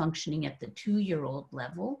 they were functioning at the 2-year-old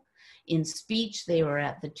level. In speech, they were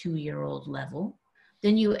at the 2-year-old level.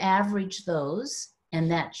 Then you average those and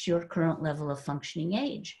that's your current level of functioning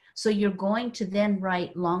age. So you're going to then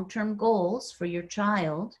write long-term goals for your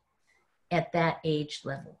child at that age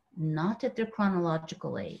level, not at their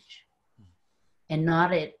chronological age, and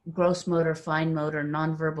not at gross motor, fine motor,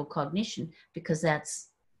 nonverbal cognition, because that's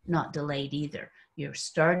not delayed either. You're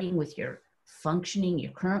starting with your functioning,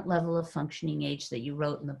 your current level of functioning age that you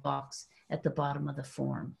wrote in the box at the bottom of the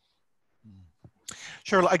form.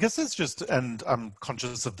 Cheryl, I guess it's just, and I'm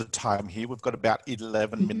conscious of the time here, we've got about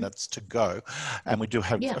 11 minutes to go, and we do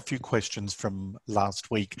have a few questions from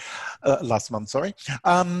last month, sorry.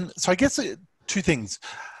 So I guess two things.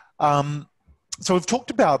 So we've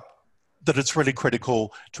talked about that it's really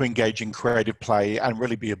critical to engage in creative play and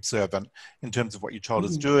really be observant in terms of what your child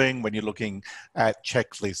is doing when you're looking at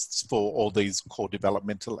checklists for all these core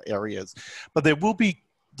developmental areas. But there will be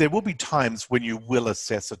times when you will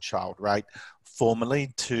assess a child, right,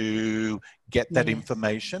 formally to get that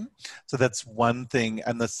information. So that's one thing.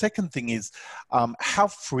 And the second thing is, how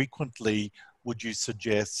frequently would you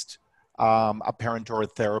suggest a parent or a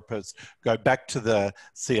therapist go back to the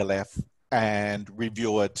CLF and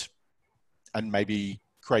review it and maybe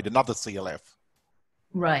create another CLF?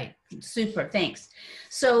 Right. Super. Thanks.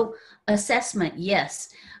 So assessment, yes.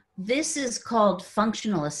 This is called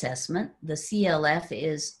functional assessment. The CLF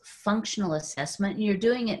is functional assessment, and you're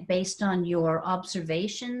doing it based on your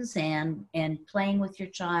observations and playing with your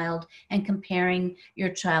child and comparing your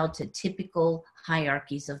child to typical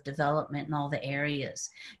hierarchies of development in all the areas.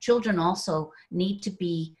 Children also need to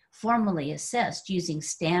be formally assessed using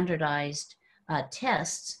standardized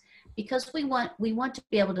tests, because we want to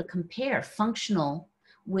be able to compare functional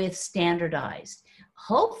with standardized.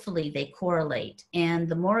 Hopefully they correlate, and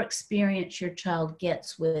the more experience your child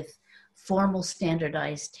gets with formal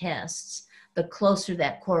standardized tests, the closer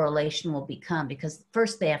that correlation will become, because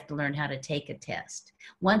first they have to learn how to take a test.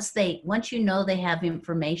 Once you know they have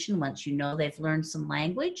information, once you know they've learned some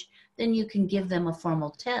language, then you can give them a formal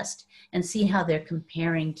test and see how they're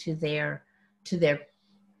comparing to their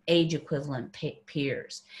age equivalent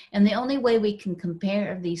peers. And the only way we can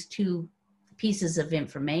compare these two pieces of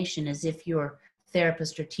information is if your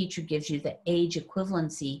therapist or teacher gives you the age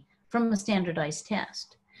equivalency from a standardized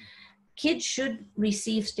test. Kids should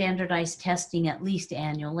receive standardized testing at least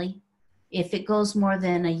annually. If it goes more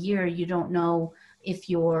than a year, you don't know if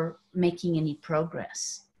you're making any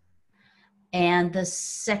progress. And the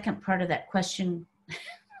second part of that question,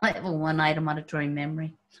 I have a one-item auditory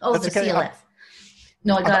memory. Oh, that's the okay. CLF.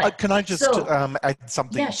 No, I got it. Can I just add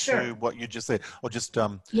something to what you just said, or just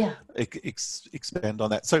expand on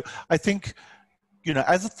that? So I think, you know,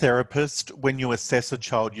 as a therapist, when you assess a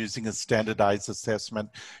child using a standardized assessment,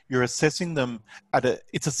 you're assessing them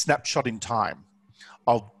it's a snapshot in time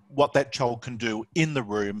of what that child can do in the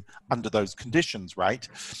room under those conditions, right?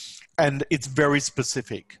 And it's very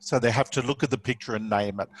specific. So they have to look at the picture and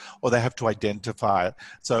name it, or they have to identify it.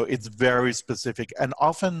 So it's very specific. And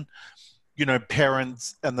often, you know,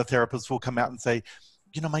 parents and the therapists will come out and say,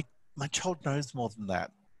 you know, my child knows more than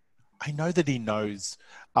that. I know that he knows.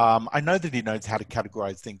 I know that he knows how to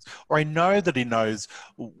categorize things, or I know that he knows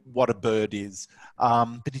what a bird is,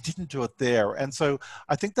 but he didn't do it there. And so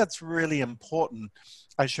I think that's really important,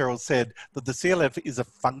 as Cheryl said, that the CLF is a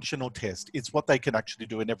functional test. It's what they can actually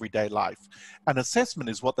do in everyday life. An assessment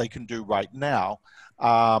is what they can do right now,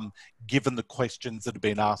 given the questions that have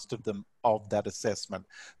been asked of them of that assessment.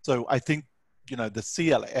 So I think, you know, the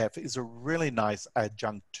CLF is a really nice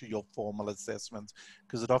adjunct to your formal assessments,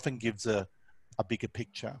 because it often gives a bigger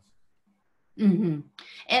picture. Mm-hmm.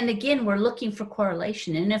 And again, we're looking for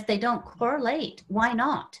correlation. And if they don't correlate, why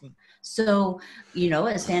not? So, you know,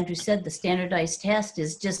 as Andrew said, the standardized test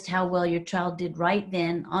is just how well your child did right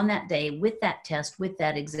then on that day with that test, with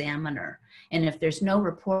that examiner. And if there's no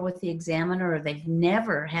rapport with the examiner, or they've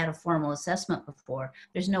never had a formal assessment before,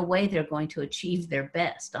 there's no way they're going to achieve their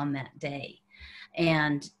best on that day.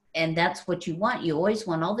 And that's what you want. You always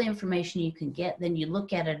want all the information you can get. Then you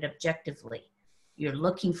look at it objectively. You're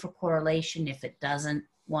looking for correlation. If it doesn't,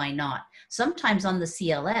 why not? Sometimes on the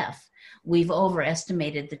CLF, we've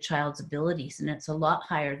overestimated the child's abilities, and it's a lot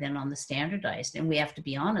higher than on the standardized. And we have to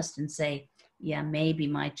be honest and say, yeah, maybe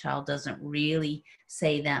my child doesn't really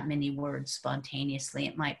say that many words spontaneously.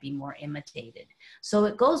 It might be more imitated. So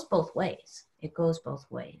it goes both ways. It goes both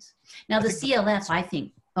ways. Now the CLF, I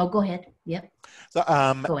think, oh, go ahead. Yep. So,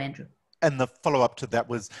 go, Andrew. And the follow-up to that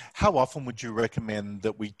was, how often would you recommend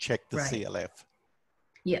that we check the CLF?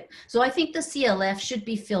 Yeah. So I think the CLF should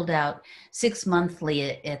be filled out 6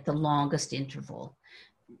 monthly at the longest interval.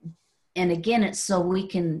 again, it's so we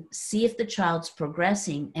can see if the child's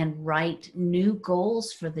progressing and write new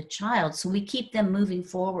goals for the child so we keep them moving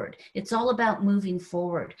forward. It's all about moving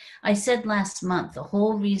forward. I said last month, the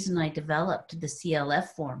whole reason I developed the CLF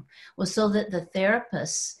form was so that the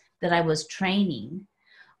therapists that I was training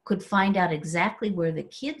could find out exactly where the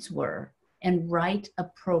kids were and write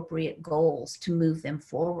appropriate goals to move them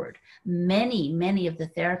forward. Many of the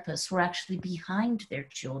therapists were actually behind their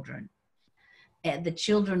children. The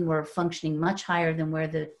children were functioning much higher than where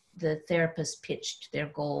the therapist pitched their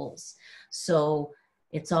goals. So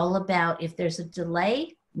it's all about, if there's a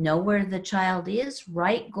delay, know where the child is,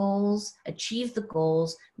 write goals, achieve the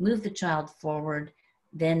goals, move the child forward,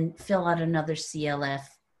 then fill out another CLF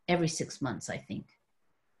every 6 months, I think.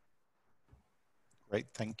 Great,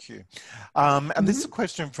 thank you. And this is a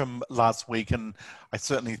question from last week, and I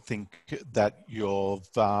certainly think that you've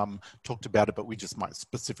talked about it, but we just might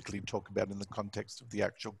specifically talk about it in the context of the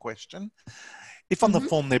actual question. If on the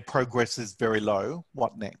form their progress is very low,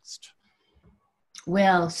 what next?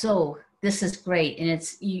 Well, so this is great, and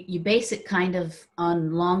it's you base it kind of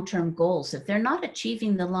on long-term goals. If they're not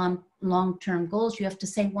achieving the long-term goals, you have to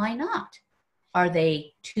say, why not? Are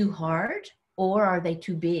they too hard or are they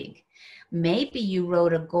too big? Maybe you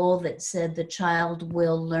wrote a goal that said the child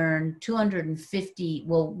will learn 250,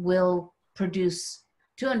 will produce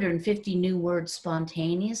 250 new words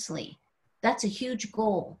spontaneously. That's a huge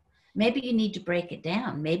goal. Maybe you need to break it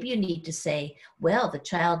down. Maybe you need to say, well, the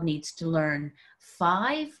child needs to learn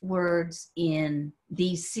 5 words in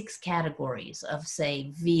these 6 categories of,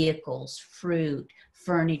 say, vehicles, fruit,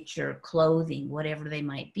 furniture, clothing, whatever they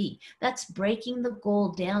might be. That's breaking the goal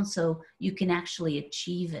down so you can actually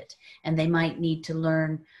achieve it. And they might need to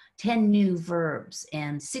learn 10 new verbs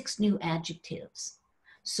and 6 new adjectives.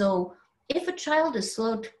 So if a child is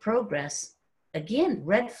slow to progress, again,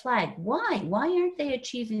 red flag. Why? Why aren't they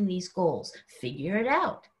achieving these goals? Figure it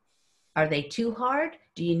out. Are they too hard?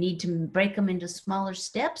 Do you need to break them into smaller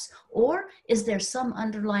steps? Or is there some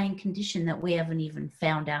underlying condition that we haven't even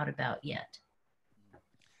found out about yet?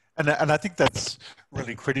 And I think that's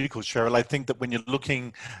really critical, Cheryl. I think that when you're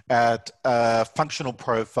looking at a functional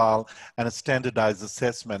profile and a standardized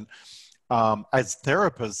assessment, as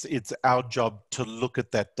therapists, it's our job to look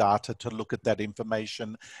at that data, to look at that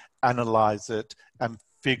information, analyze it, and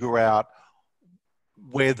figure out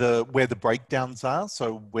where the breakdowns are,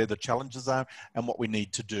 so where the challenges are, and what we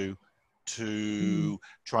need to do to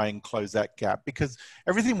try and close that gap. Because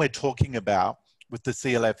everything we're talking about with the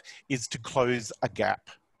CLF is to close a gap.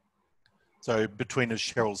 So between, as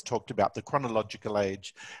Cheryl's talked about, the chronological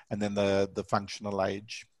age and then the functional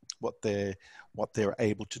age, what they're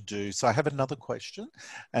able to do. So I have another question,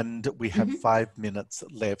 and we have 5 minutes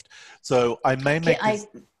left. So I may make this,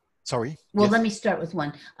 sorry. Well, yes. Let me start with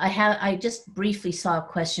one. I just briefly saw a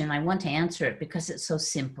question. I want to answer it because it's so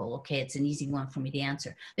simple. Okay, it's an easy one for me to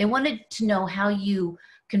answer. They wanted to know how you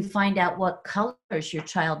can find out what colors your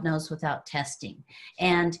child knows without testing.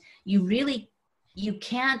 And you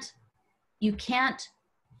can't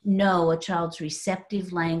know a child's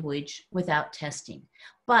receptive language without testing,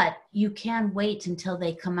 but you can wait until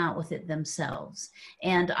they come out with it themselves.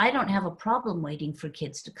 And I don't have a problem waiting for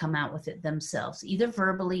kids to come out with it themselves, either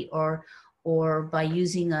verbally or by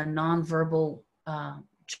using a nonverbal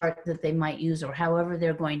chart that they might use, or however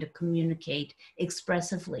they're going to communicate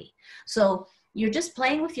expressively. So you're just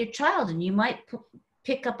playing with your child, and you might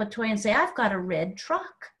pick up a toy and say, I've got a red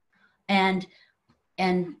truck. And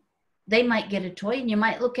they might get a toy, and you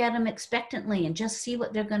might look at them expectantly and just see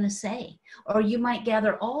what they're going to say. Or you might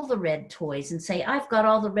gather all the red toys and say, I've got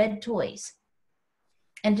all the red toys.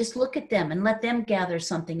 And just look at them and let them gather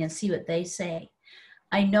something and see what they say.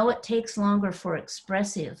 I know it takes longer for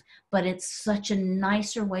expressive, but it's such a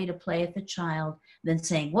nicer way to play with the child than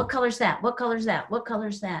saying, what color's that? What color's that? What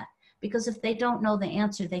color's that? Because if they don't know the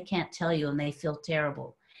answer, they can't tell you and they feel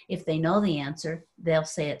terrible. If they know the answer, they'll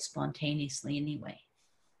say it spontaneously anyway.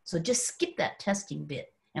 So just skip that testing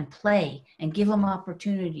bit and play and give them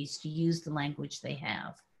opportunities to use the language they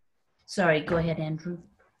have. Sorry, go ahead, Andrew.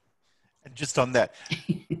 And just on that,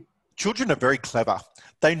 children are very clever.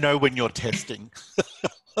 They know when you're testing.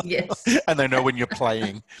 Yes. And they know when you're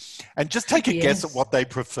playing. And just take a guess at what they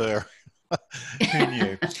prefer. Who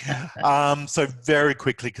knew? So very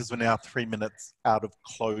quickly, because we're now 3 minutes out of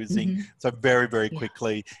closing. So very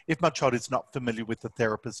quickly, if my child is not familiar with the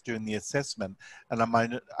therapist doing the assessment, and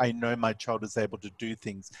I know my child is able to do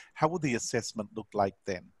things, how will the assessment look like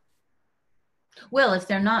then? Well, if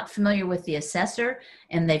they're not familiar with the assessor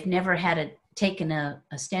and they've never had taken a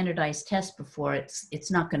standardized test before,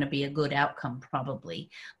 it's not going to be a good outcome probably.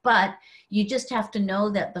 But you just have to know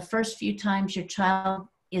that the first few times your child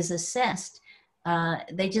is assessed,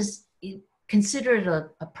 they just consider it a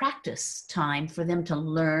practice time for them to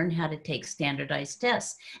learn how to take standardized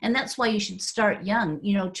tests. And that's why you should start young.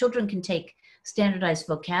 You know, children can take standardized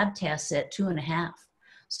vocab tests at 2.5.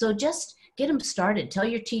 So just get them started. Tell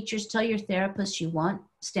your teachers, tell your therapists you want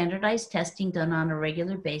standardized testing done on a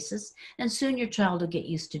regular basis, and soon your child will get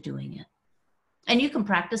used to doing it. And you can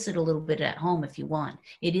practice it a little bit at home if you want.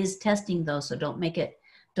 It is testing though, so don't make it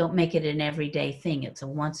an everyday thing. It's a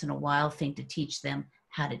once in a while thing to teach them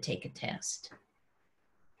how to take a test.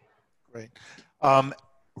 Great.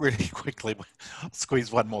 Really quickly, I'll squeeze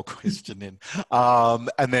one more question in.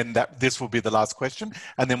 And then this will be the last question.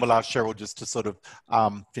 And then we'll ask Cheryl just to sort of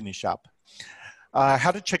finish up.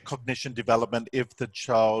 How to check cognition development if the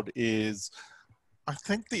child is, I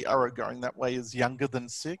think the arrow going that way is younger than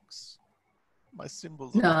 6. My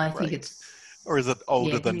symbols are No, I great. think it's... Or is it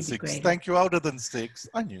older than 6? Thank you, older than 6.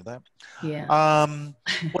 I knew that. Yeah.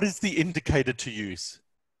 What is the indicator to use?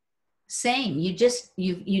 Same.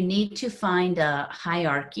 You need to find a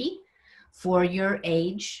hierarchy for your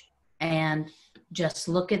age and just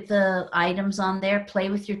look at the items on there, play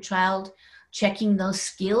with your child, checking those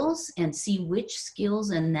skills and see which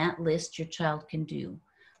skills in that list your child can do.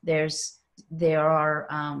 There are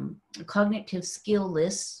cognitive skill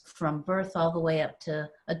lists from birth all the way up to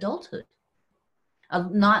adulthood.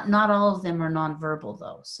 Not all of them are nonverbal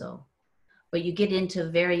though, so, but you get into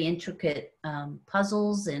very intricate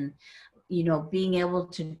puzzles and, you know, being able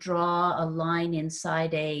to draw a line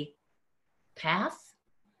inside a path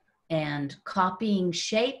and copying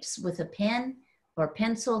shapes with a pen or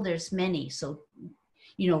pencil. There's many. So,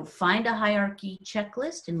 you know, find a hierarchy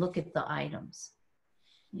checklist and look at the items.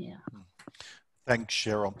 Yeah. Thanks,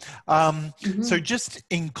 Cheryl. So just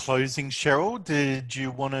in closing, Cheryl, is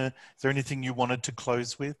there anything you wanted to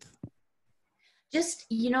close with? Just,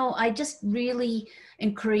 you know, I just really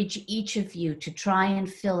encourage each of you to try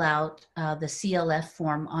and fill out the CLF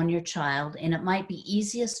form on your child. And it might be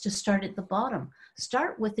easiest to start at the bottom.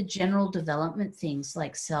 Start with the general development things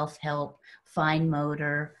like self-help, fine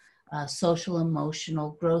motor, social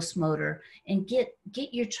emotional, gross motor, and get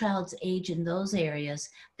your child's age in those areas.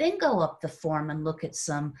 Then go up the form and look at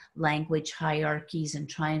some language hierarchies and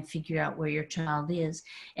try and figure out where your child is.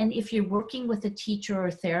 And if you're working with a teacher or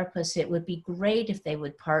a therapist, it would be great if they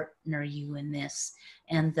would partner you in this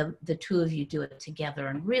and the two of you do it together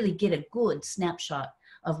and really get a good snapshot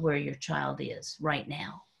of where your child is right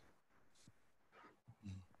now.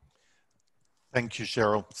 Thank you,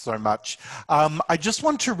 Cheryl, so much. I just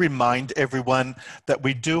want to remind everyone that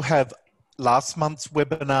we do have last month's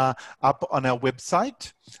webinar up on our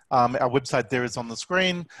website. Our website there is on the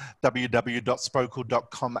screen,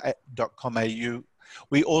 www.spokle.com.au.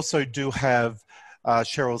 We also do have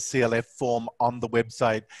Cheryl's CLF form on the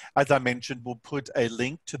website. As I mentioned, we'll put a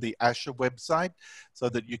link to the ASHA website so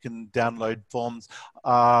that you can download forms.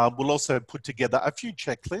 We'll also put together a few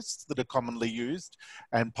checklists that are commonly used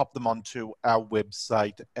and pop them onto our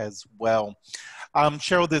website as well.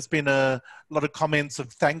 Cheryl, there's been a lot of comments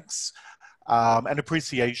of thanks and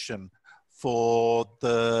appreciation for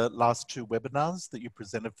the last 2 webinars that you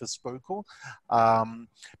presented for Spokle.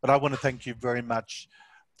 But I want to thank you very much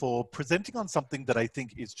for presenting on something that I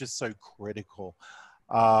think is just so critical,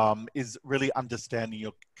 is really understanding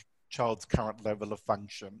your child's current level of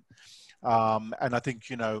function. And I think,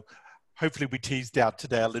 you know, hopefully we teased out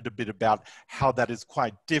today a little bit about how that is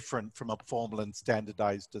quite different from a formal and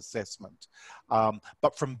standardized assessment.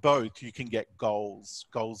 But from both, you can get goals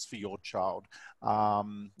for your child,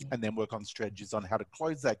 and then work on strategies on how to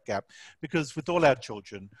close that gap. Because with all our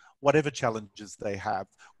children, whatever challenges they have,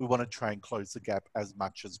 we want to try and close the gap as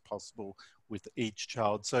much as possible with each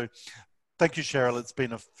child. So thank you, Cheryl. It's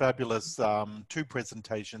been a fabulous 2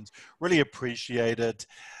 presentations. Really appreciate it.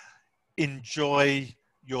 Enjoy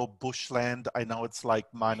your bushland. I know it's like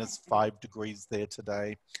 -5 degrees there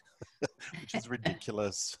today, which is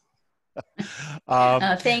ridiculous.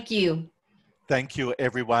 Thank you. Thank you,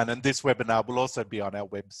 everyone. And this webinar will also be on our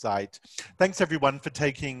website. Thanks, everyone, for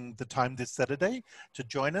taking the time this Saturday to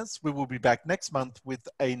join us. We will be back next month with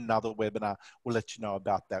another webinar. We'll let you know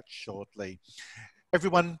about that shortly.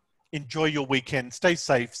 Everyone, enjoy your weekend. Stay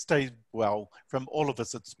safe, stay well. From all of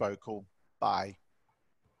us at Spokle, bye.